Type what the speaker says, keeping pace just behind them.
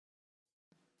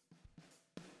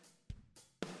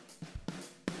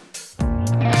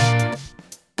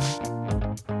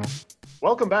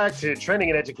Welcome back to Trending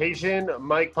in Education.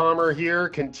 Mike Palmer here,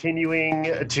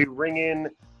 continuing to ring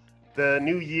in the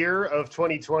new year of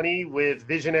 2020 with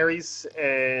visionaries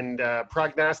and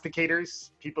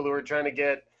prognosticators, people who are trying to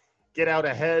get out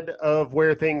ahead of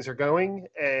where things are going.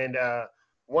 And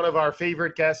one of our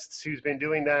favorite guests who's been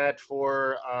doing that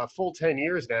for a full 10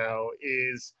 years now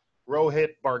is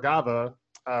Rohit Bhargava.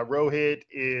 Rohit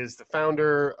is the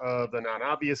founder of the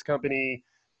Non-Obvious Company.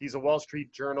 He's a Wall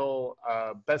Street Journal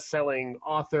best-selling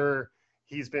author.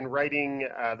 He's been writing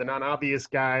the Non-Obvious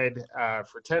Guide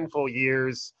for 10 full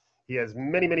years. He has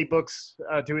many, many books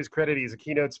to his credit. He's a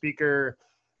keynote speaker,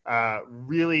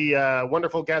 really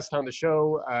wonderful guest on the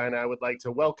show. And I would like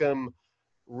to welcome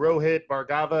Rohit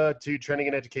Bhargava to Trending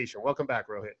in Education. Welcome back,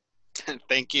 Rohit.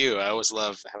 Thank you. I always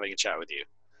love having a chat with you.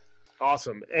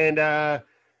 Awesome. And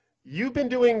you've been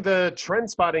doing the trend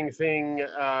spotting thing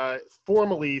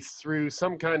formally through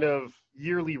some kind of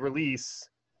yearly release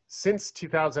since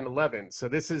 2011. So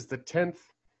this is the 10th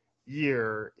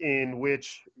year in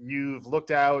which you've looked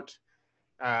out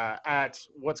at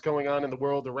what's going on in the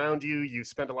world around you. You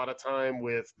spent a lot of time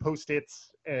with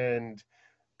Post-its and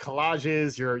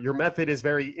collages. Your method is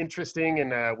very interesting,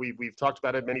 and we've talked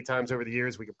about it many times over the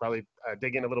years. We could probably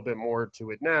dig in a little bit more to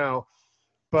it now.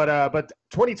 But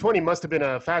 2020 must have been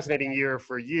a fascinating year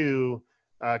for you,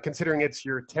 considering it's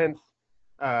your 10th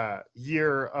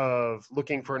year of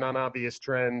looking for non-obvious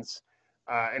trends.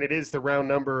 And it is the round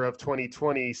number of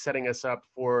 2020 setting us up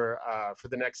for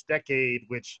the next decade,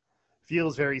 which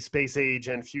feels very space age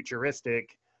and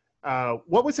futuristic.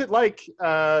 What was it like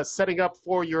setting up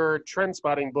for your trend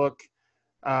spotting book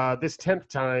this 10th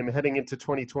time heading into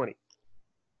 2020?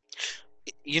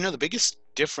 You know, the biggest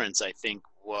difference, I think,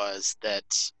 was that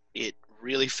it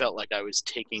really felt like I was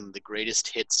taking the greatest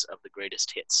hits of the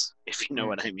greatest hits, if you know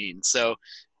what I mean. So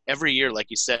every year, like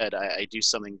you said, I do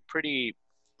something pretty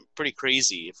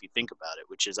crazy if you think about it,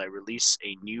 which is I release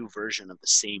a new version of the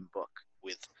same book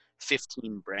with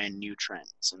 15 brand new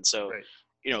trends. And so, Right.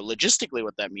 you know, logistically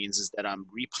what that means is that I'm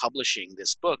republishing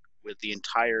this book with the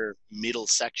entire middle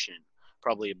section,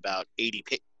 probably about 80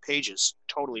 pages,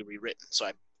 totally rewritten. So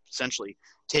I essentially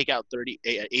take out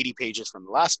 80 pages from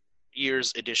the last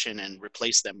year's edition and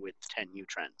replace them with 10 new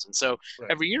trends. And so Right.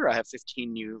 every year I have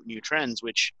 15 new trends,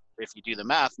 which if you do the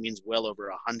math means well over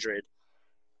 100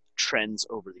 trends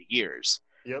over the years.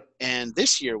 Yep. And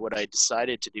this year, what I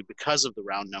decided to do, because of the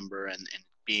round number and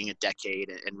being a decade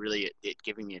and really it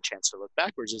giving me a chance to look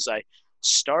backwards, is I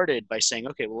started by saying,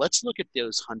 okay, well, let's look at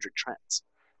those 100 trends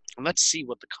and let's see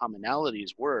what the commonalities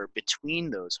were between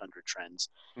those 100 trends.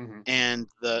 Mm-hmm. And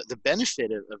the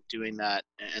benefit of doing that,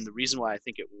 and the reason why I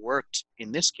think it worked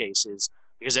in this case, is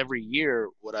because every year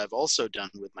what I've also done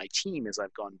with my team is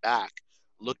I've gone back,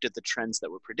 looked at the trends that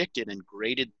were predicted and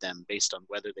graded them based on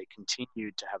whether they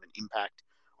continued to have an impact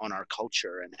on our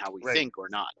culture and how we Right. think or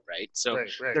not, right? So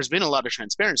Right. there's been a lot of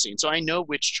transparency. And so I know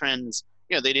which trends,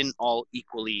 you know, they didn't all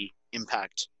equally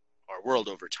impact our world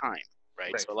over time,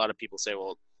 right? Right. So a lot of people say,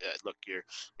 well, look,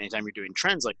 anytime you're doing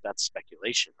trends, like, that's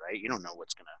speculation, right? You don't know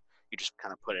you just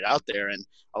kind of put it out there. And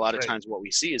a lot of Right. times what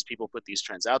we see is people put these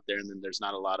trends out there and then there's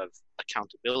not a lot of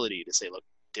accountability to say, look,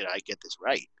 did I get this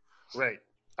right? Right.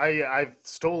 I've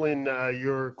stolen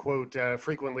your quote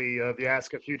frequently of the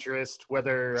Ask a Futurist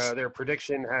whether their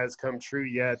prediction has come true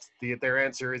yet. Their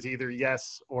answer is either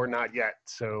yes or not yet.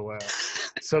 So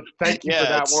thank you for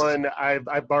that one.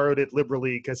 I've borrowed it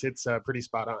liberally because it's pretty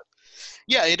spot on.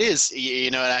 Yeah, it is.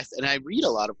 You know, and I read a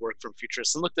lot of work from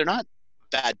futurists, and look, they're not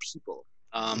bad people,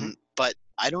 but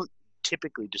I don't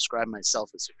typically describe myself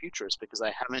as a futurist because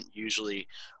I haven't usually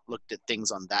looked at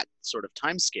things on that sort of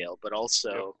time scale, but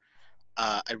also. Yep.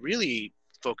 I really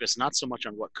focus not so much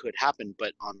on what could happen,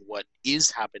 but on what is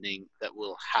happening that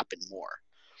will happen more.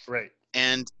 Right.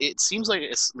 And it seems like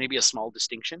it's maybe a small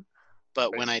distinction, but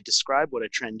Right. when I describe what a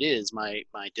trend is, my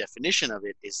definition of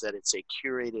it is that it's a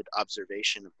curated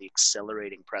observation of the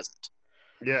accelerating present.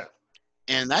 Yeah.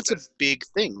 And that's a big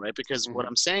thing, right? Because what Mhm.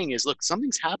 I'm saying is, look,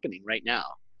 something's happening right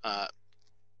now.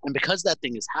 And because that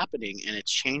thing is happening and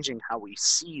it's changing how we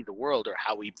see the world or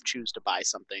how we choose to buy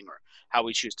something or how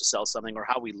we choose to sell something or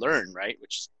how we learn, right?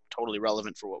 Which is totally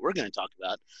relevant for what we're going to talk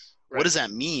about. Right. What does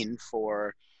that mean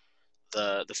for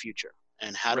the future?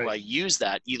 And how do Right. I use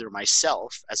that either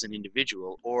myself as an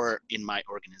individual or in my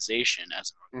organization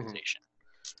as an organization?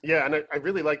 Yeah, and I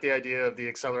really like the idea of the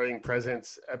accelerating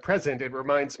present. It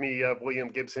reminds me of William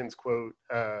Gibson's quote,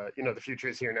 the future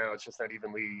is here now, it's just not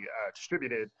evenly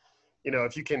distributed. You know,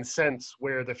 if you can sense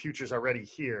where the future's already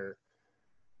here,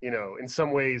 you know, in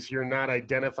some ways you're not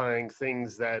identifying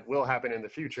things that will happen in the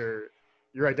future.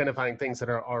 you're identifying things that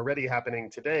are already happening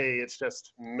today. It's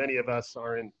just many of us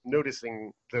aren't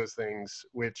noticing those things,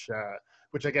 which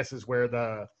I guess is where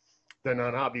the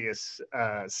non-obvious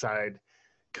side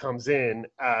comes in.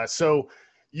 So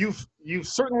you've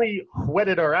certainly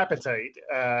whetted our appetite.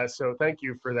 So thank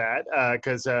you for that.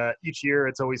 Because each year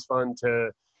it's always fun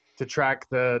to track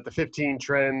the 15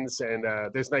 trends, and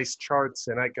there's nice charts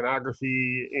and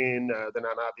iconography in the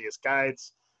non-obvious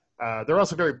guides. They're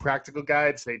also very practical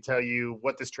guides. They tell you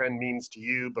what this trend means to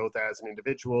you, both as an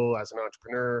individual, as an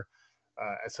entrepreneur,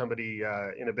 as somebody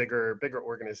in a bigger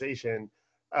organization.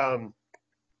 Um,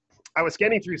 I was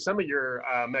scanning through some of your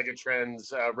mega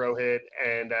trends, Rohit,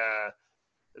 and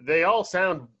they all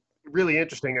sound really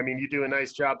interesting. I mean, you do a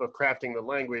nice job of crafting the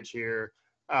language here.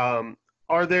 Um,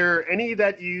 are there any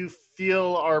that you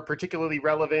feel are particularly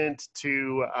relevant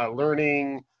to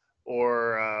learning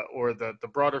or the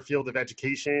broader field of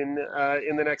education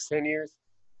in the next 10 years?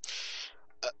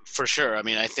 For sure. I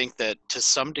mean, I think that to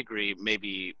some degree,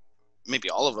 maybe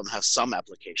all of them have some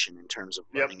application in terms of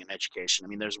Yep. learning and education. I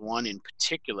mean, there's one in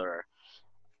particular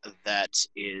that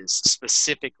is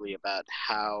specifically about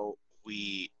how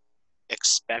we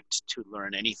expect to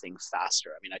learn anything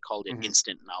faster. I mean, I called it Mm-hmm.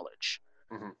 instant knowledge.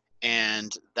 Mm-hmm.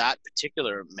 And that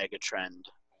particular mega trend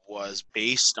was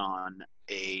based on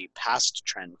a past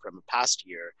trend from a past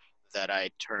year that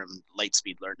I termed light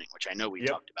speed learning, which I know we Yep.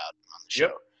 talked about on the Yep.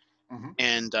 show. Mm-hmm.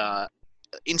 And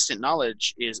instant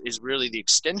knowledge is really the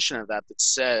extension of that, that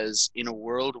says in a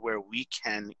world where we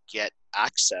can get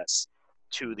access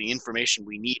to the information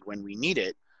we need when we need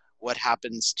it, what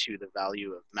happens to the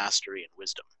value of mastery and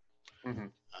wisdom? Mm-hmm.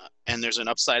 And there's an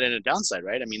upside and a downside,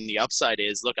 right? I mean, the upside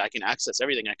is, look, I can access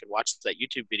everything. I can watch that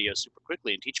YouTube video super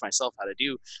quickly and teach myself how to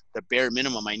do the bare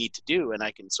minimum I need to do, and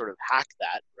I can sort of hack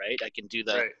that, right? I can do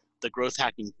Right. the growth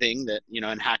hacking thing that,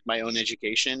 and hack my own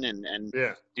education and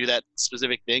Yeah. do that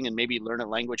specific thing and maybe learn a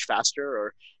language faster,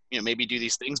 or maybe do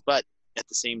these things. But at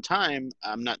the same time,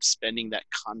 I'm not spending that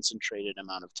concentrated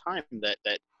amount of time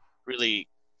that really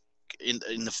in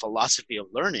the philosophy of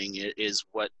learning is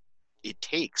what it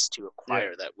takes to acquire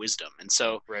Yeah. that wisdom. And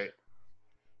so Right.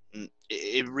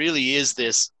 it really is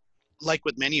this, like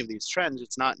with many of these trends,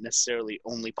 it's not necessarily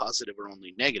only positive or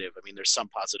only negative. I mean, there's some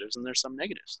positives and there's some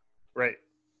negatives. Right.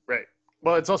 Right.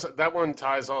 Well, it's also that one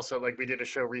ties also, like we did a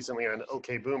show recently on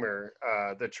OK Boomer,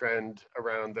 the trend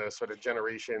around the sort of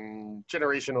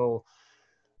generational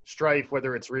strife,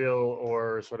 whether it's real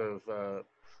or sort of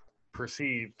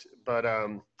perceived.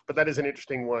 But that is an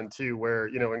interesting one too, where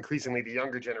increasingly the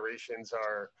younger generations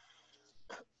are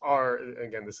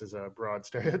again, this is a broad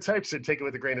stereotype, so take it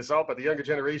with a grain of salt, but the younger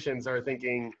generations are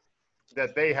thinking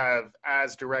that they have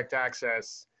as direct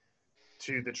access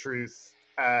to the truth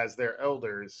as their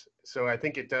elders. So I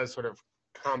think it does sort of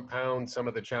compound some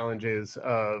of the challenges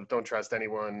of don't trust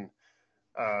anyone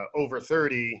over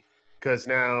 30, because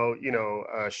now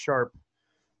a sharp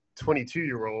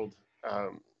 22-year-old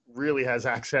really has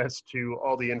access to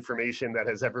all the information that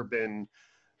has ever been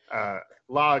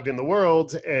logged in the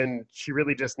world, and she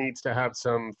really just needs to have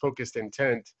some focused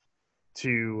intent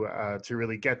to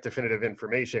really get definitive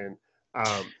information.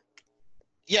 Yeah,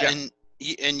 Yeah.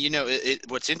 and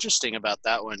what's interesting about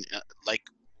that one, like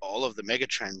all of the mega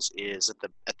trends, is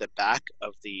at the back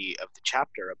of the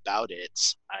chapter about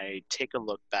it, I take a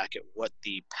look back at what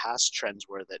the past trends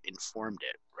were that informed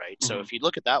it, right? So Mm-hmm. if you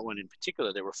look at that one in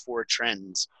particular, there were 4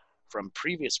 trends from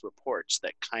previous reports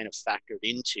that kind of factored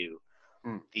into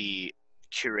Mm. the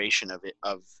curation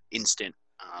of instant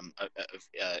of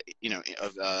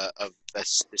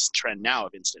this trend now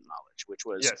of instant knowledge, which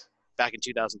was Yes. back in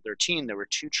 2013. There were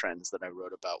 2 trends that I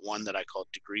wrote about. One that I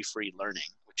called degree-free learning,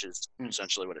 which is Mm.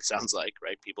 essentially what it sounds like,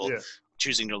 right? People Yeah.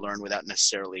 choosing to learn without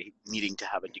necessarily needing to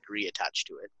have a degree attached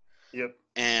to it. Yep.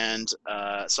 And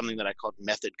something that I called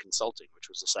method consulting, which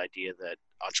was this idea that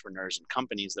entrepreneurs and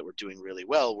companies that were doing really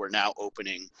well were now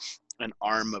opening an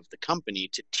arm of the company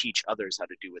to teach others how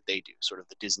to do what they do, sort of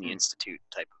the Disney Mm. Institute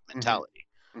type of Mm-hmm. mentality.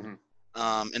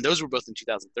 Mm-hmm. And those were both in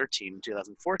 2013. In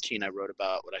 2014, I wrote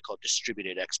about what I call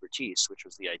distributed expertise, which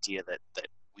was the idea that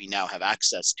we now have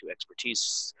access to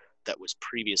expertise that was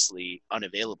previously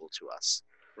unavailable to us.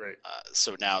 Right.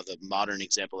 So now the modern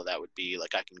example of that would be,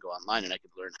 like, I can go online and I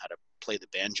could learn how to play the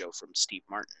banjo from Steve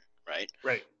Martin, right?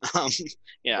 Right.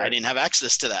 Yeah, Right. I didn't have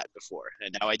access to that before,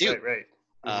 and now I do. Right. Right.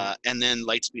 Mm-hmm. And then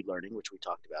light speed learning, which we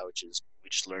talked about, which is we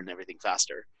just learn everything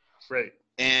faster. Right.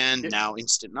 And Yeah. now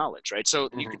instant knowledge, right? So you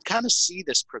Mm-hmm. could kind of see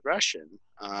this progression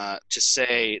to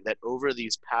say that over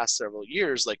these past several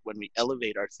years, like when we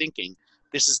elevate our thinking,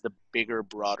 this is the bigger,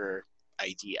 broader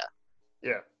idea.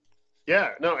 Yeah.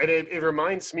 Yeah, no, it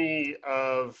reminds me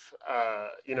of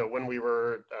when we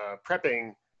were prepping.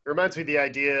 It reminds me of the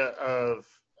idea of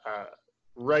uh,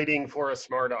 writing for a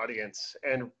smart audience.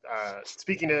 And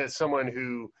speaking to someone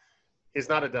who is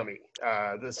not a dummy,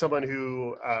 someone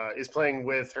who is playing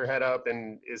with her head up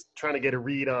and is trying to get a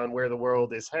read on where the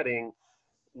world is heading.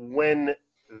 When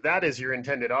that is your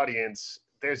intended audience,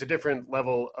 there's a different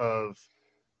level of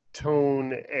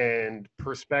tone and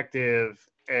perspective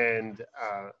and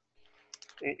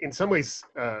in some ways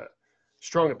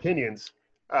strong opinions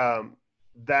um,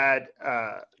 that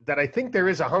I think there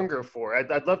is a hunger for.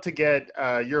 I'd love to get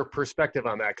your perspective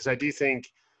on that because I do think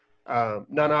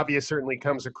non-obvious certainly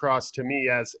comes across to me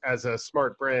as a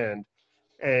smart brand,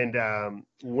 and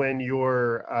when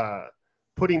you're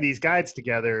putting these guides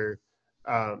together.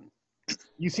 Um,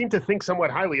 you seem to think somewhat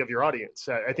highly of your audience.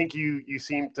 I think you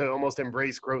seem to almost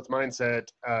embrace growth mindset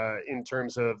in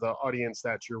terms of the audience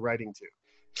that you're writing to.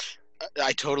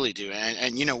 I totally do.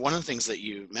 And you know, one of the things that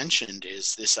you mentioned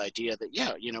is this idea that,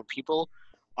 yeah, you know, people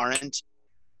aren't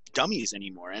dummies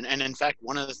anymore. And in fact,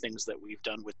 one of the things that we've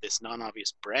done with this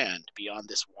non-obvious brand beyond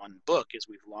this one book is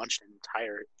we've launched an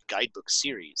entire guidebook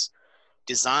series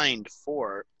designed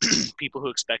for people who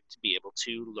expect to be able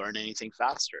to learn anything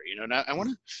faster. You know, and I want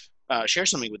to share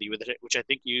something with you, which I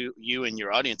think you and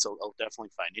your audience will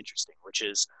definitely find interesting, which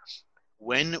is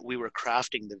when we were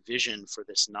crafting the vision for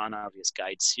this non-obvious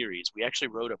guide series, we actually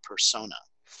wrote a persona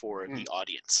for Mm. the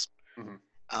audience.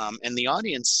 Mm-hmm. And the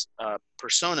audience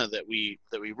persona that we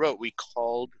wrote, we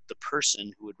called the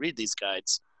person who would read these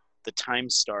guides the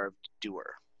time-starved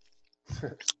doer.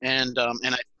 And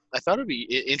I thought it'd be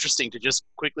interesting to just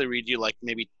quickly read you like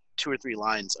maybe 2 or 3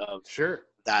 lines of Sure.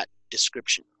 that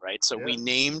description, right? So Yeah. we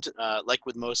named, like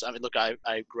with most, I mean, look, I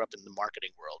grew up in the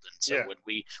marketing world. And so Yeah.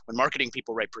 when marketing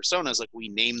people write personas, like we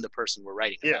name the person we're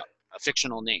writing Yeah. about, a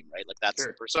fictional name, right? Like that's the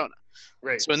Sure. persona.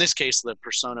 Right. So in this case, the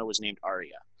persona was named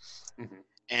Arya. Mm-hmm.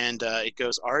 And it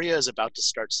goes, Arya is about to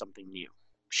start something new.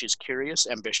 She's curious,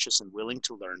 ambitious, and willing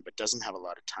to learn, but doesn't have a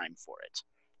lot of time for it.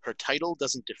 Her title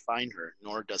doesn't define her,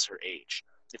 nor does her age.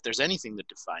 If there's anything that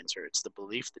defines her, it's the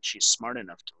belief that she's smart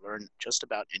enough to learn just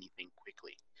about anything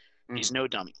quickly. Mm. She's no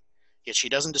dummy. Yet she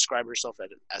doesn't describe herself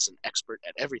as an expert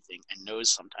at everything and knows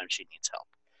sometimes she needs help.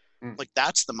 Mm. Like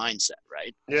that's the mindset,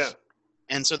 right? Yeah.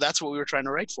 And so that's what we were trying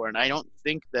to write for. And I don't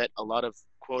think that a lot of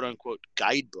quote unquote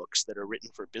guidebooks that are written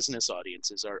for business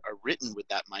audiences are written with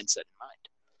that mindset in mind.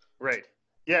 Right.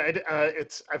 Yeah.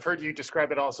 It's. I've heard you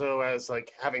describe it also as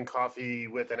like having coffee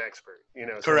with an expert. So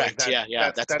like Correct. Yeah.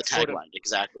 Yeah. That's the that's sort of tagline.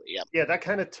 Exactly. Yeah. yeah, that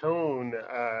kind of tone.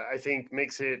 I think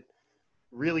makes it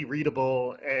really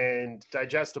readable and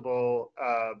digestible,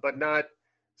 but not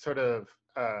sort of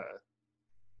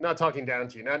not talking down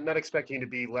to you, not expecting you to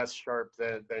be less sharp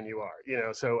than you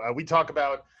are. So we talk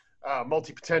about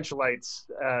multi-potentialites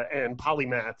and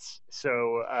polymaths.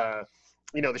 So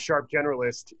the sharp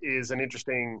generalist is an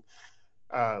interesting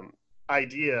um,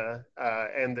 idea,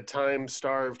 and the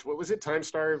time-starved. What was it?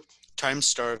 Time-starved.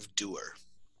 Time-starved doer.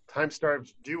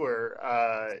 Time-starved doer.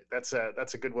 That's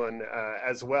a good one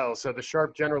as well. So the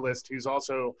sharp generalist, who's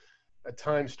also a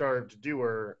time-starved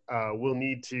doer, will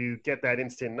need to get that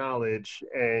instant knowledge,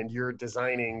 and you're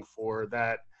designing for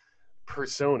that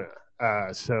persona.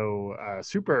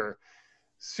 Super,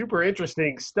 super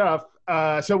interesting stuff.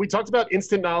 So we talked about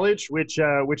instant knowledge, which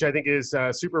I think is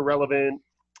super relevant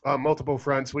on multiple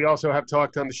fronts. We also have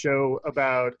talked on the show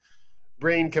about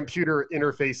brain-computer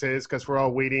interfaces because we're all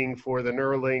waiting for the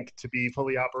Neuralink to be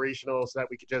fully operational so that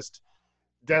we could just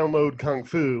download Kung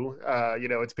Fu.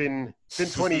 It's been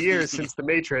 20 years since the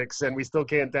Matrix, and we still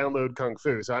can't download Kung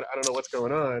Fu. So I don't know what's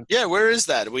going on. Yeah, where is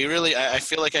that? I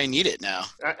feel like I need it now.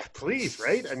 Please,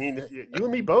 right? I mean, you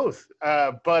and me both.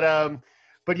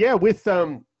 But yeah, with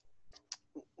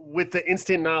the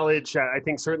instant knowledge, I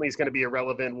think certainly is going to be a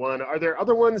relevant one. Are there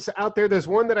other ones out there? There's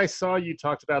one that I saw you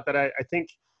talked about that I think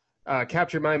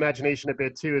captured my imagination a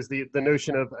bit too, is the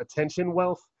notion of attention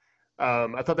wealth.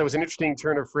 I thought that was an interesting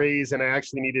turn of phrase, and I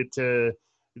actually needed to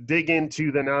dig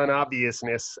into the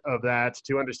non-obviousness of that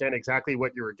to understand exactly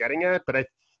what you were getting at. But it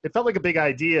felt like a big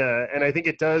idea, and I think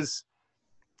it does.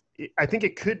 I think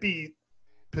it could be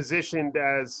positioned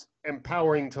as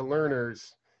empowering to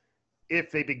learners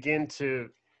if they begin to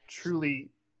truly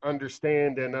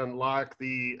understand and unlock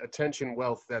the attention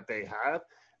wealth that they have.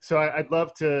 So I'd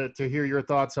love to hear your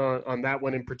thoughts on that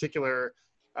one in particular.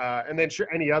 And then sure,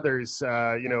 any others,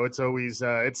 it's always,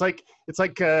 it's like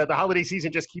the holiday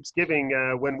season just keeps giving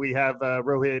when we have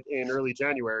Rohit in early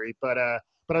January, but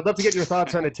I'd love to get your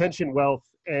thoughts on attention wealth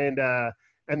and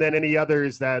then any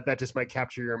others that just might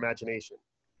capture your imagination.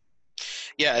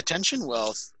 Yeah. Attention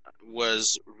wealth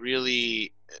was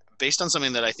really based on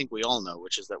something that I think we all know,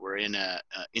 which is that we're in a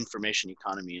information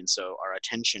economy, and so our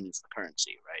attention is the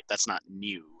currency, right? That's not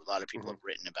new. A lot of people Hmm. have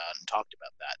written about and talked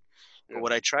about that. But Yeah.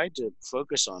 what I tried to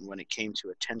focus on when it came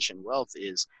to attention wealth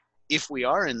is, if we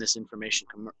are in this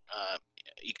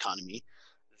economy,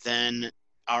 then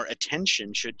our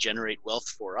attention should generate wealth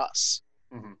for us,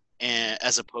 Hmm.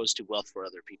 as opposed to wealth for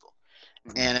other people.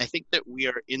 Hmm. And I think that we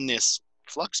are in this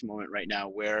flux moment right now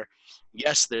where,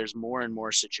 yes, there's more and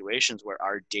more situations where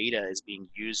our data is being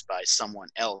used by someone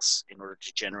else in order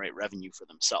to generate revenue for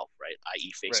themselves, right?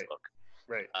 I.e., Right. Facebook.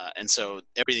 Right. And so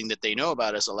everything that they know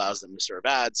about us allows them to serve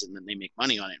ads, and then they make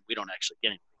money on it. We don't actually get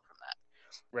anything from that.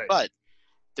 Right. But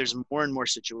there's more and more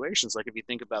situations, like if you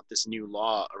think about this new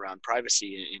law around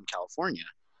privacy in California,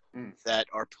 Mm. that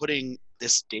are putting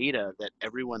this data that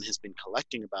everyone has been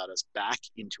collecting about us back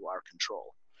into our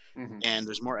control. Hmm. And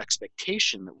there's more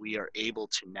expectation that we are able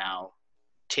to now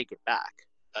take it back.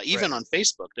 Even Right. on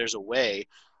Facebook, there's a way,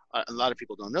 a lot of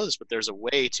people don't know this, but there's a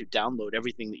way to download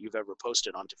everything that you've ever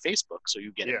posted onto Facebook so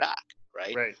you get it Yeah. back,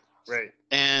 right? Right. Right.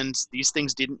 And these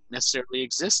things didn't necessarily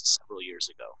exist several years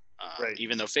ago. Right.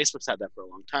 Even though Facebook's had that for a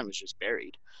long time, it's just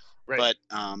buried. Right. But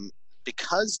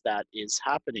because that is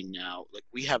happening now, like,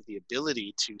 we have the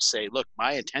ability to say, look,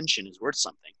 my attention is worth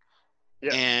something.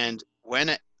 Yeah. And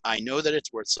when I know that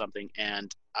it's worth something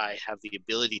and I have the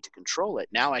ability to control it,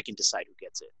 now I can decide who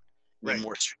gets it, Right.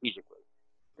 more strategically,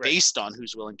 Right. based on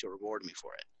who's willing to reward me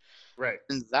for it. Right.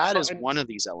 And that Well, is and one of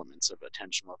these elements of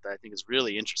attention wealth that I think is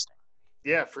really interesting.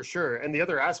 yeah, for sure. And the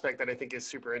other aspect that I think is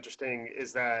super interesting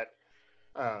is that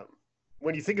um,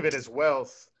 when you think of it as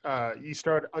wealth, you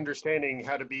start understanding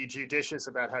how to be judicious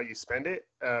about how you spend it,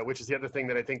 which is the other thing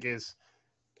that I think is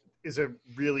a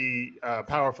really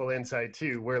powerful insight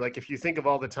too. Where like if you think of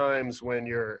all the times when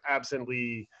you're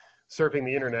absently surfing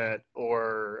the internet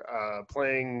or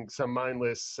playing some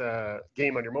mindless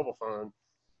game on your mobile phone,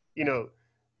 you know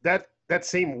that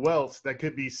same wealth that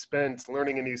could be spent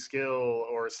learning a new skill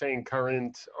or staying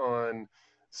current on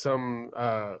some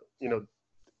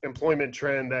employment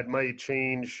trend that might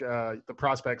change the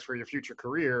prospects for your future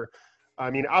career.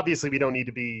 I mean, obviously, we don't need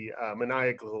to be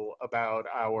maniacal about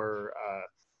our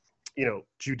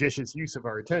judicious use of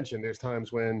our attention. There's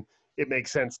times when it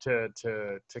makes sense to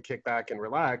kick back and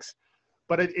relax,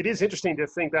 but it is interesting to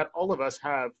think that all of us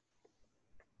have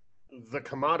the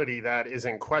commodity that is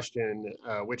in question,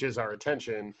 which is our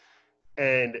attention.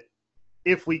 And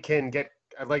if we can get,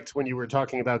 I liked when you were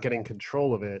talking about getting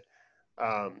control of it.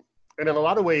 And in a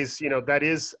lot of ways, that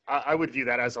is, I would view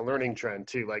that as a learning trend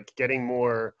too, like getting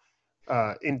more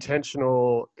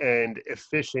intentional and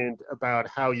efficient about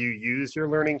how you use your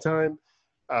learning time.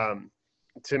 Um,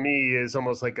 to me is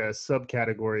almost like a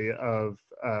subcategory of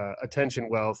attention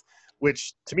wealth,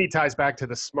 which to me ties back to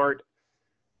the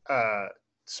uh,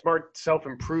 smart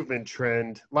self-improvement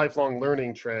trend, lifelong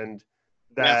learning trend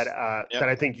Yeah. that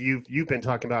I think you've been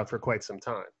talking about for quite some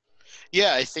time.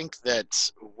 Yeah, I think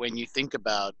that when you think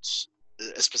about,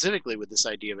 specifically with this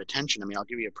idea of attention, I mean, I'll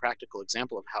give you a practical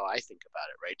example of how I think about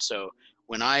it, right? So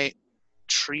when I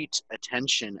treat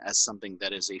attention as something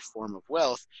that is a form of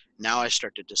wealth, now I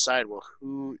start to decide, well,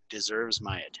 who deserves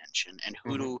my attention and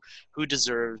Mm-hmm. who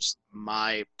deserves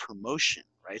my promotion,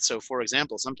 right? So for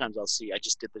example, sometimes I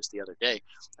just did this the other day.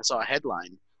 I saw a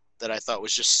headline that I thought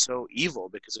was just so evil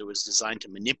because it was designed to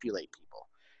manipulate people.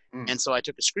 Mm. And so I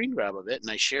took a screen grab of it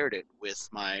and I shared it with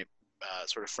my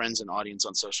sort of friends and audience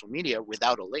on social media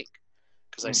without a link.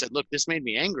 Because I Mm. said, look, this made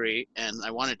me angry and I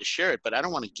wanted to share it, but I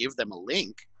don't want to give them a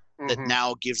link that Mm-hmm.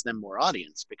 now gives them more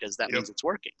audience, because that Yep. means it's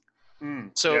working.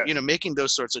 Mm. So, Yeah. making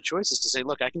those sorts of choices to say,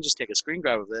 look, I can just take a screen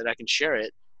grab of it, I can share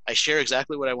it. I share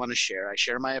exactly what I want to share. I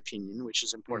share my opinion, which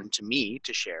is Mm. important to me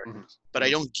to share, Mm-hmm. but I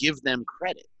Mm. don't give them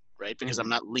credit, right? Because Mm-hmm. I'm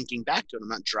not linking back to it. I'm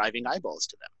not driving eyeballs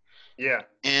to them. Yeah.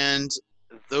 And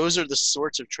those are the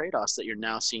sorts of trade-offs that you're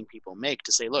now seeing people make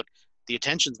to say, look, the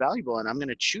attention's valuable and I'm going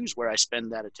to choose where I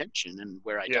spend that attention and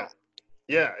where I Yeah. don't.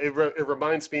 Yeah. It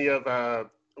reminds me of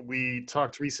we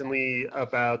talked recently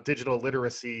about digital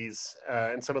literacies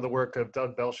and some of the work of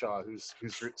Doug Belshaw, who's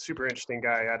super interesting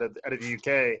guy out of the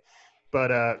UK,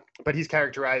 but he's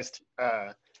characterized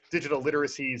digital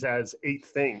literacies as 8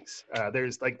 things.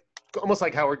 There's like almost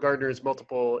like Howard Gardner's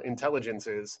multiple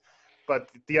intelligences, but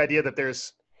the idea that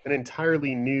there's an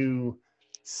entirely new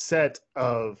set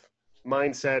of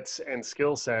mindsets and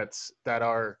skill sets that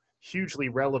are hugely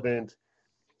relevant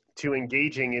to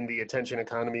engaging in the attention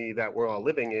economy that we're all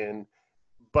living in.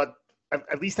 But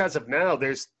at least as of now,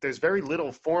 there's very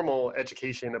little formal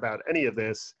education about any of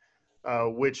this,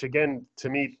 which again to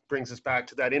me brings us back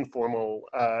to that informal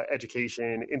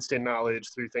education, instant knowledge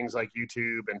through things like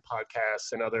YouTube and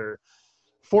podcasts and other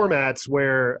formats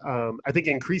where I think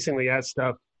increasingly as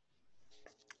stuff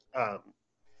um,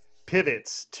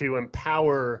 pivots to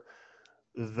empower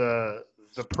the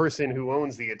the person who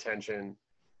owns the attention,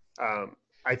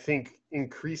 I think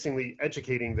increasingly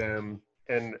educating them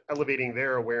and elevating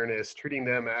their awareness, treating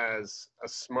them as a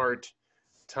smart,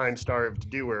 time-starved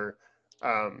doer,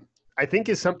 I think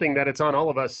is something that it's on all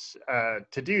of us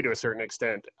to do to a certain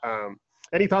extent.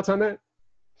 Any thoughts on that?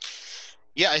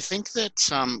 Yeah, I think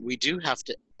that we do have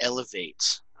to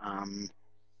elevate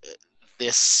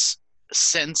this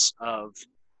sense of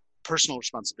personal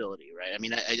responsibility, right? I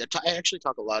mean, I actually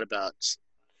talk a lot about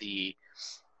the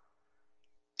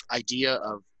idea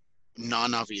of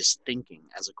non-obvious thinking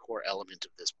as a core element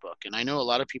of this book. And I know a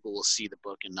lot of people will see the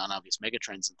book in non-obvious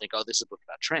megatrends and think, oh, this is a book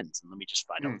about trends, and let me just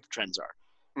find out what the trends are.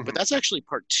 But that's actually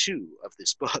part 2 of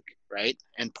this book, right?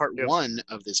 And part Yep. 1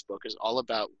 of this book is all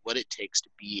about what it takes to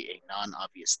be a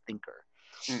non-obvious thinker.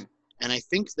 And I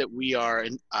think that we are,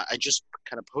 and I just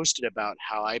kind of posted about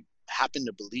how I happen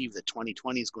to believe that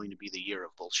 2020 is going to be the year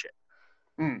of bullshit.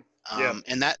 Yeah.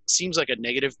 And that seems like a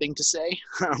negative thing to say,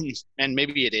 and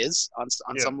maybe it is on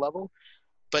Yeah. some level.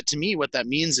 But to me, what that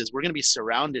means is we're going to be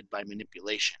surrounded by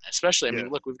manipulation. Especially, I mean,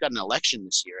 look, we've got an election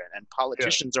this year, and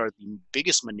politicians are the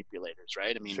biggest manipulators,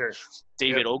 right? I mean, Sure.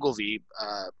 David Ogilvy,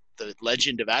 the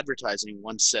legend of advertising,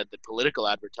 once said that political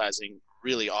advertising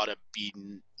really ought to be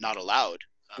not allowed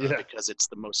because it's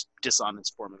the most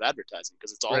dishonest form of advertising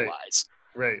because it's all lies.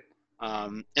 Right.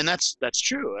 And that's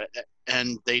true.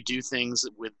 And they do things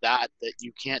with that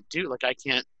you can't do. Like I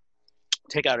can't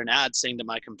take out an ad saying that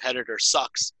my competitor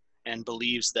sucks and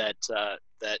believes that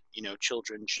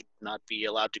children should not be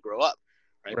allowed to grow up,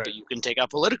 right? But you can take out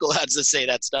political ads that say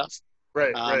that stuff.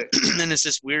 Right. And it's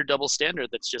this weird double standard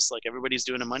that's just like everybody's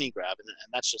doing a money grab, and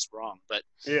that's just wrong. But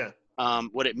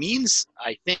what it means,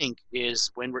 I think,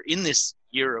 is when we're in this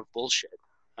year of bullshit,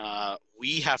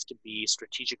 we have to be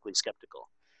strategically skeptical.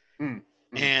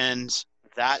 And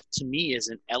that, to me, is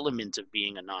an element of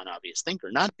being a non-obvious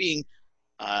thinker, not being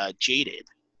jaded,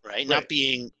 right? Not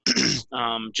being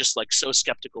just like so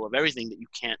skeptical of everything that you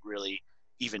can't really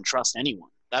even trust anyone.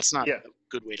 That's not a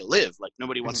good way to live. Like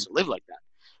nobody wants to live like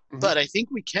that. But I think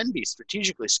we can be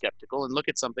strategically skeptical and look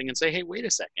at something and say, hey, wait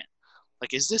a second.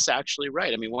 Like, is this actually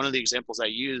right? I mean, one of the examples I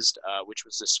used, which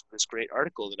was this great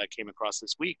article that I came across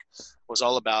this week, was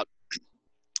all about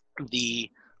the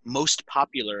most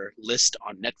popular list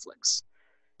on Netflix.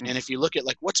 And if you look at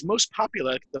like what's most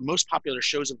popular, the most popular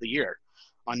shows of the year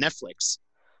on Netflix,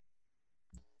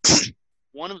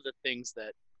 one of the things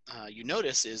that you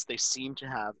notice is they seem to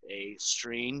have a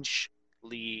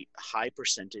strangely high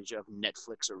percentage of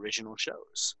Netflix original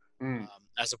shows,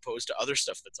 as opposed to other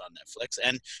stuff that's on Netflix.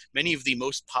 And many of the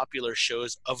most popular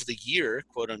shows of the year,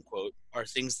 quote unquote, are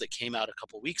things that came out a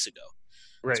couple weeks ago.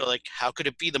 Right. So, like, how could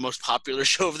it be the most popular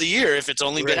show of the year if it's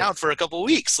only been out for a couple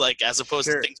weeks, like, as opposed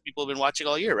to things people have been watching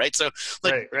all year, right? So,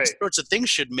 like, these sorts of things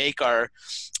should make our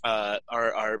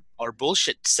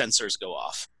bullshit sensors go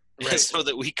off, so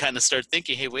that we kind of start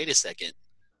thinking, hey, wait a second,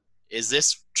 is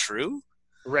this true?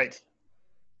 Right.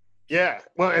 Yeah.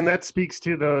 Well, and that speaks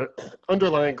to the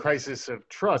underlying crisis of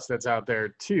trust that's out there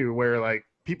too, where like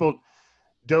people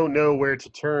don't know where to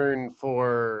turn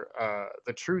for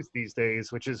the truth these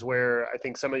days, which is where I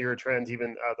think some of your trends,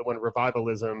 even the one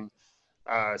revivalism,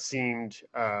 seemed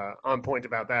on point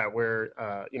about that, where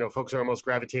folks are almost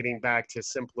gravitating back to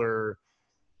simpler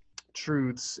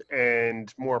truths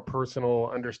and more personal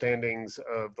understandings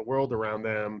of the world around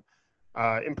them.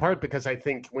 In part because I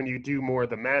think when you do more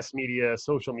of the mass media,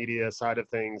 social media side of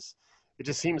things, it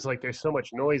just seems like there's so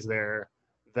much noise there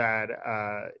that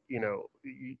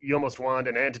you almost want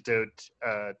an antidote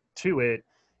to it.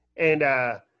 And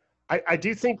I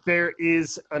do think there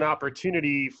is an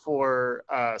opportunity for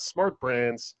smart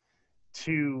brands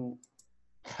to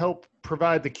help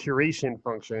provide the curation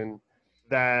function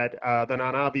that the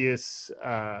non-obvious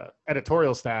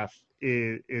editorial staff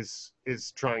is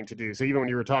trying to do. So even when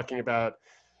you were talking about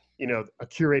a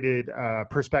curated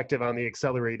perspective on the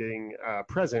accelerating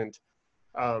present,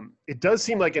 it does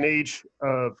seem like an age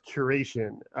of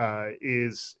curation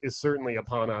is certainly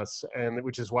upon us, and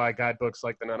which is why guidebooks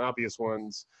like the non-obvious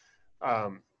ones, I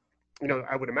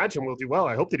would imagine will do well.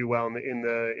 I hope they do well in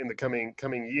the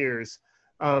coming years.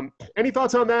 Any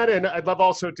thoughts on that? And I'd love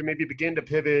also to maybe begin to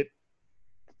pivot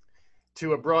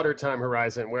to a broader time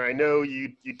horizon, where I know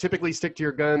you typically stick to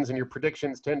your guns and your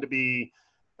predictions tend to be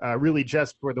really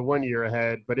just for the 1 year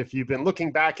ahead. But if you've been looking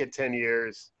back at 10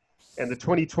 years, and the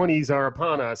 2020s are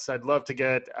upon us, I'd love to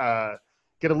get a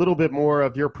little bit more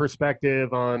of your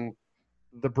perspective on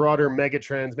the broader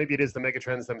megatrends. Maybe it is the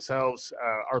megatrends themselves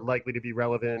are likely to be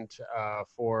relevant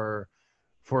for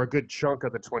for a good chunk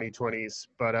of the 2020s.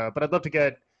 But I'd love to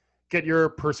get your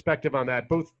perspective on that.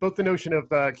 Both the notion of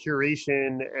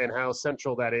curation and how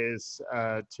central that is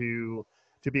to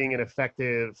being an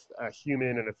effective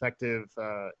human and effective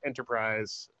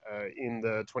enterprise in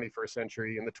the 21st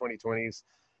century, in the 2020s,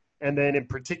 and then in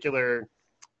particular,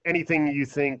 anything you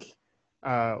think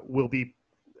will be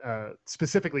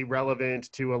specifically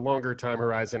relevant to a longer time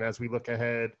horizon as we look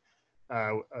ahead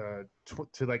to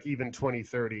like even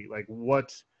 2030. Like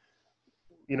what,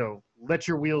 let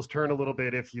your wheels turn a little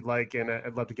bit if you'd like, and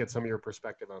I'd love to get some of your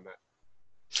perspective on that.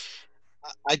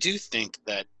 I do think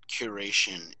that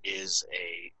curation is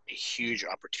a huge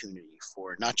opportunity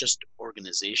for not just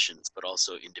organizations, but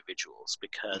also individuals,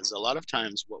 because a lot of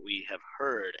times what we have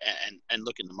heard, and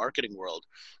look in the marketing world,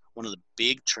 one of the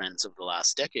big trends of the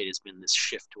last decade has been this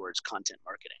shift towards content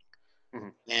marketing.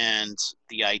 Mm-hmm. And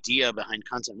the idea behind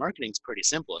content marketing is pretty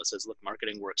simple. It says, look,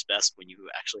 marketing works best when you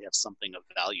actually have something of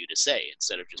value to say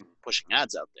instead of just pushing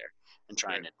ads out there and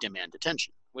trying to demand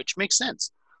attention, which makes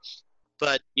sense.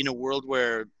 But in a world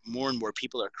where more and more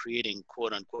people are creating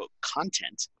quote unquote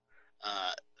content,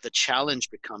 the challenge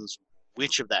becomes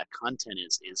which of that content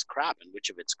is crap and which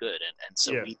of it's good. And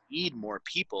so we need more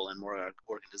people and more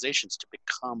organizations to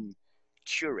become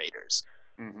curators.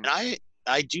 Mm-hmm. And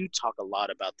I do talk a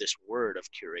lot about this word of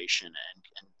curation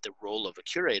and the role of a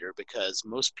curator, because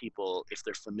most people, if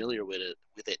they're familiar with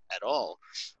it at all,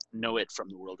 know it from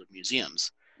the world of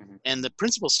museums. Mm-hmm. And the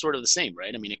principle's sort of the same,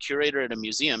 right? I mean, a curator at a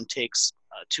museum takes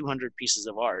 200 pieces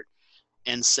of art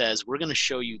and says, we're going to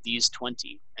show you these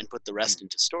 20 and put the rest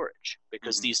into storage,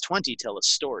 because these 20 tell a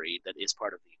story that is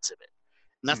part of the exhibit.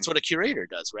 And that's what a curator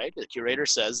does, right? The curator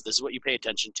says, this is what you pay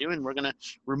attention to, and we're going to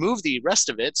remove the rest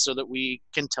of it so that we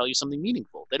can tell you something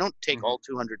meaningful. They don't take all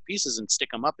 200 pieces and stick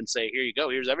them up and say, here you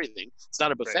go, here's everything. It's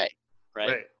not a buffet,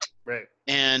 right? Right.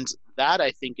 And that,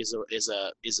 I think, is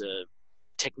a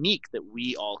technique that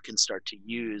we all can start to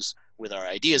use with our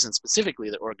ideas, and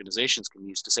specifically that organizations can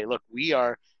use to say, look, we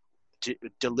are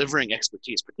delivering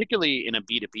expertise, particularly in a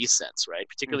B2B sense, right?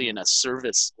 Particularly in a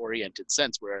service-oriented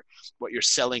sense where what you're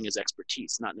selling is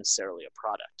expertise, not necessarily a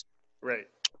product. Right.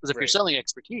 Because if you're selling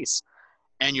expertise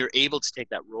and you're able to take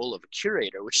that role of a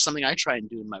curator, which is something I try and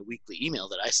do in my weekly email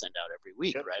that I send out every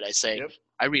week, right? I say,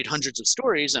 I read hundreds of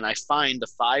stories and I find the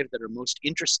 5 that are most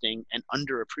interesting and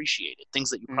underappreciated,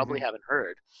 things that you probably haven't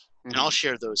heard. And I'll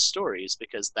share those stories,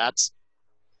 because that's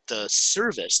the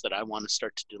service that I want to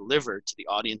start to deliver to the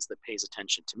audience that pays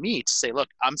attention to me, to say, look,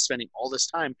 I'm spending all this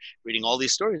time reading all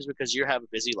these stories because you have a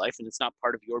busy life and it's not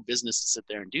part of your business to sit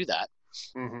there and do that.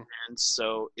 And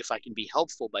so if I can be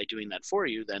helpful by doing that for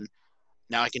you, then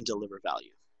now I can deliver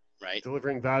value, right?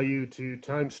 Delivering value to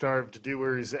time-starved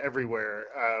doers everywhere,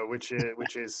 which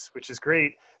is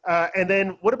great. And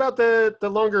then what about the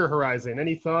longer horizon?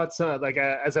 Any thoughts?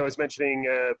 As I was mentioning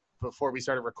before we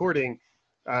started recording,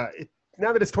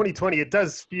 now that it's 2020, it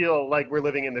does feel like we're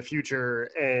living in the future.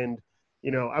 And,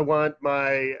 I want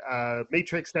my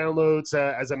Matrix downloads,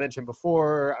 as I mentioned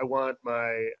before. I want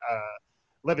my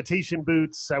levitation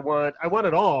boots. I want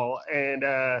it all.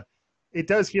 And it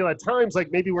does feel at times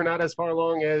like maybe we're not as far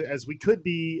along as we could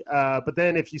be. But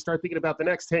then if you start thinking about the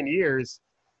next 10 years,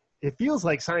 it feels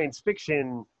like science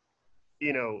fiction,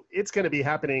 it's going to be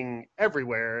happening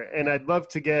everywhere. And I'd love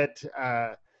to get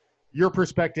your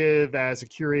perspective as a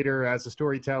curator, as a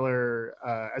storyteller,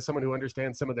 as someone who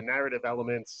understands some of the narrative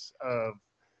elements of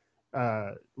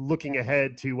looking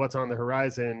ahead to what's on the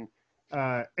horizon.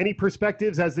 Any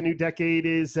perspectives as the new decade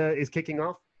is kicking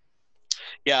off?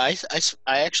 Yeah,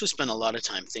 I actually spend a lot of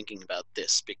time thinking about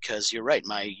this, because you're right.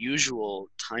 My usual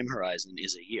time horizon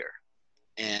is a year.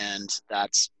 And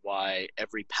that's why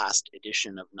every past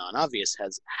edition of Non-Obvious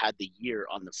has had the year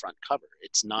on the front cover.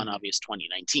 It's Non-Obvious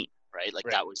 2019. Right? Like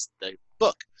that was the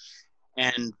book.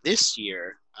 And this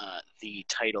year, the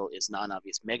title is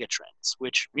Non-Obvious Megatrends,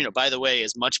 which, by the way,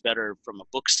 is much better from a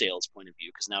book sales point of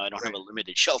view, because now I don't have a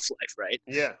limited shelf life,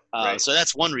 right? So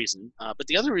that's one reason. But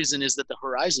the other reason is that the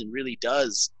horizon really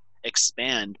does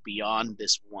expand beyond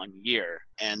this 1 year.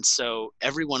 And so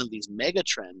every one of these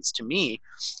megatrends, to me,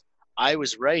 I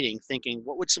was writing thinking,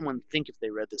 what would someone think if they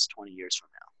read this 20 years from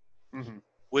now?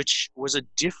 Which was a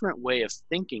different way of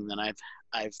thinking than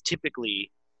I've typically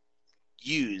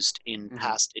used in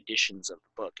past editions of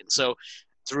the book. And so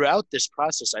throughout this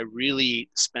process, I really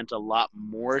spent a lot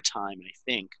more time, I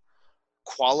think,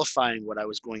 qualifying what I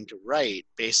was going to write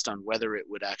based on whether it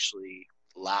would actually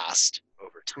last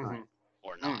over time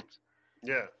or not.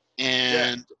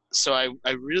 And so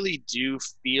I really do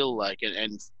feel like,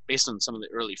 and based on some of the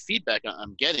early feedback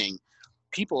I'm getting,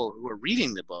 people who are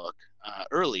reading the book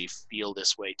early feel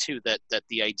this way too, that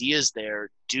the ideas there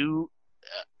do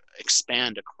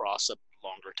expand across a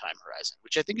longer time horizon,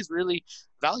 which I think is really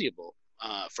valuable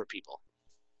for people.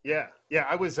 Yeah. Yeah.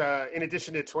 I was, in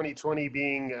addition to 2020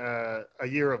 being a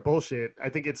year of bullshit, I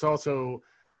think it's also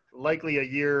likely a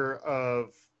year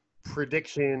of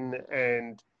prediction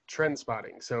and trend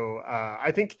spotting. So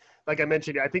I think, like I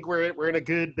mentioned, I think we're in a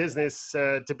good business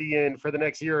to be in for the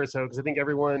next year or so, because I think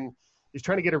everyone is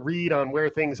trying to get a read on where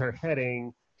things are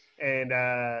heading. And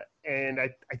I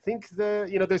think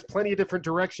there's plenty of different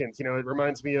directions. You know, it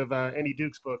reminds me of Andy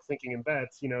Duke's book, Thinking in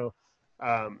Bets. You know,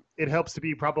 it helps to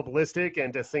be probabilistic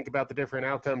and to think about the different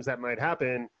outcomes that might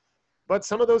happen. But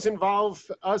some of those involve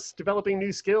us developing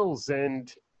new skills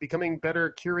and becoming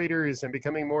better curators and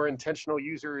becoming more intentional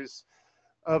users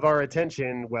of our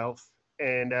attention wealth.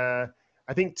 And I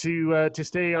think to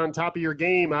stay on top of your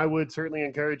game, I would certainly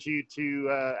encourage you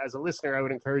to, as a listener, I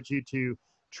would encourage you to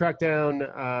track down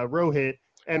Rohit.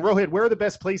 And Rohit, where are the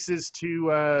best places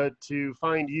to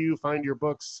find you, find your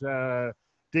books,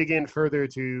 dig in further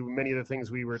to many of the things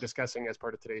we were discussing as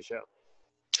part of today's show?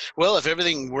 Well, if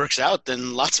everything works out,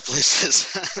 then lots of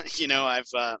places.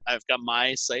 I've got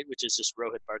my site, which is just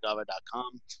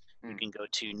rohitbhargava.com. You can go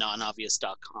to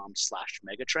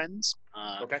nonobvious.com/megatrends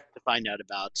to find out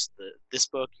about this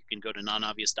book. You can go to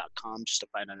nonobvious.com just to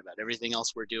find out about everything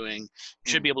else we're doing.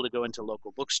 You should be able to go into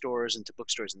local bookstores, into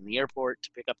bookstores in the airport to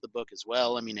pick up the book as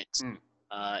well. I mean,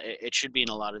 it should be in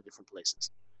a lot of different places.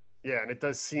 Yeah, and it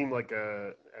does seem like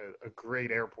a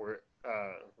great airport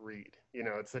read. You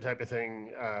know, it's the type of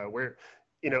thing where,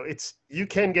 you know, you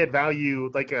can get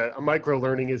value, like a micro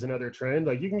learning is another trend.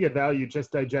 Like you can get value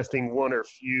just digesting one or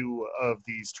few of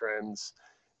these trends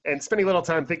and spending a little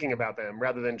time thinking about them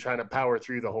rather than trying to power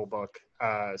through the whole book.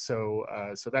 So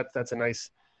that's a nice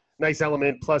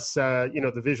element. Plus,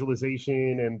 the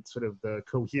visualization and sort of the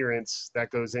coherence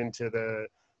that goes into the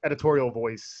editorial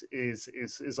voice is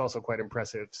also quite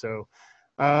impressive. So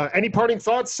any parting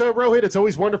thoughts, Rohit? It's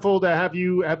always wonderful to have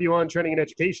you on Trending in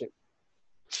Education.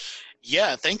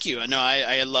 Yeah, thank you. No,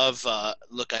 I love, I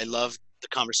love the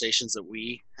conversations that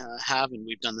we have, and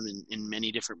we've done them in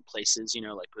many different places, you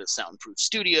know, like with Soundproof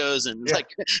Studios and like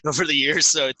over the years.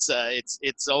 So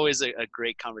it's always a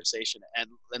great conversation. And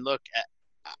look,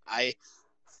 I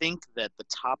think that the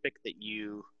topic that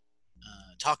you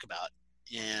talk about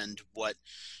and what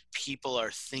people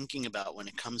are thinking about when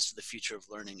it comes to the future of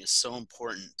learning is so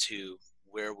important to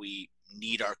where we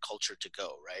need our culture to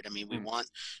go, right? I mean, we want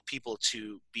people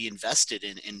to be invested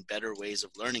in better ways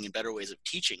of learning and better ways of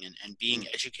teaching and being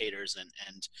educators and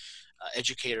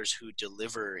educators who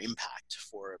deliver impact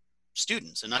for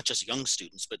students, and not just young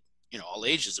students, but, you know, all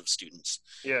ages of students.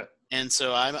 Yeah. And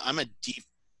so I'm a deep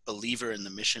believer in the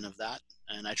mission of that.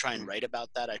 And I try and write about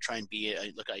that. I try and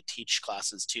I teach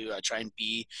classes too. I try and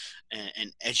be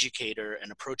an educator,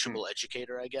 an approachable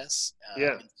educator, I guess.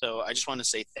 So I just want to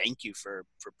say thank you for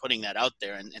putting that out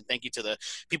there. And thank you to the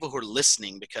people who are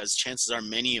listening, because chances are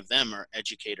many of them are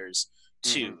educators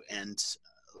too. And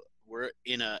we're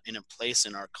in a place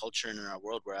in our culture and in our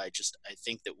world where I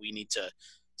think that we need to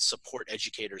support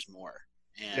educators more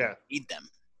and lead them.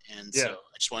 And so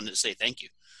I just wanted to say thank you.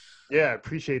 Yeah, I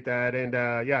appreciate that. And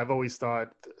I've always thought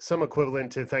some equivalent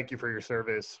to thank you for your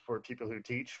service for people who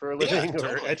teach for a living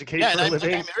or educate for a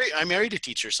living. I married a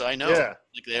teacher, so I know they're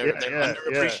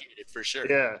underappreciated for sure.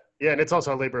 Yeah, and it's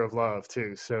also a labor of love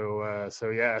too. So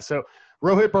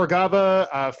Rohit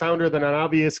Bhargava, founder of the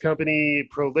Non-Obvious Company,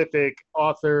 prolific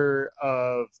author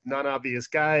of Non-Obvious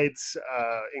Guides,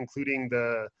 including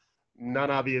the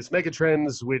Non-Obvious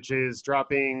Megatrends, which is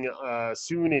dropping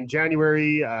soon in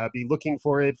January. Be looking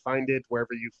for it. Find it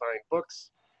wherever you find books.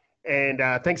 And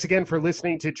thanks again for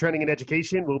listening to Trending in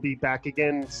Education. We'll be back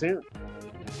again soon.